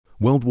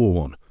World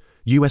War I.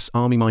 U.S.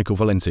 Army Michael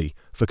Valente,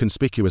 for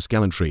conspicuous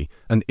gallantry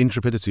and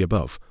intrepidity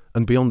above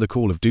and beyond the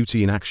call of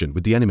duty in action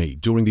with the enemy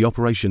during the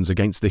operations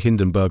against the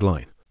Hindenburg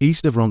Line,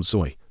 east of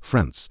Ronseuil,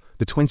 France,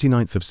 the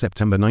 29th of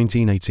September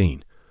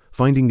 1918,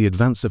 finding the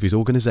advance of his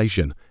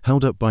organization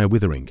held up by a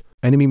withering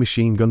enemy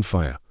machine gun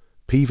fire,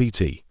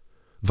 PVT.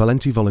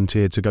 Valente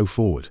volunteered to go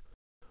forward.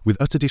 With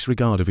utter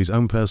disregard of his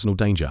own personal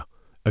danger,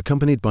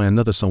 accompanied by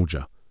another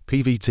soldier,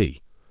 PVT,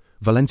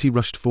 Valente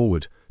rushed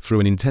forward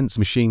through an intense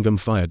machine gun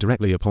fire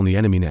directly upon the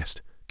enemy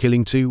nest,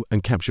 killing 2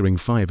 and capturing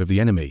 5 of the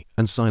enemy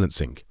and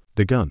silencing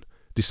the gun,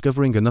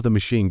 discovering another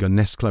machine gun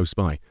nest close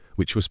by,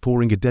 which was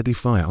pouring a deadly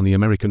fire on the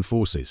American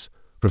forces,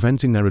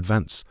 preventing their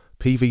advance.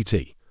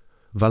 PVT.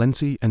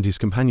 Valente and his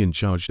companion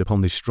charged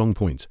upon this strong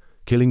point,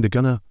 killing the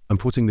gunner and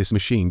putting this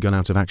machine gun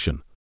out of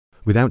action.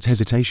 Without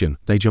hesitation,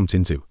 they jumped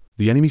into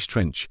the enemy's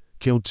trench,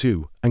 killed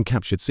 2 and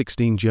captured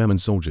 16 German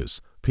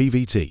soldiers.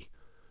 PVT.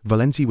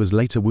 Valente was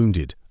later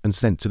wounded and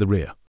sent to the rear.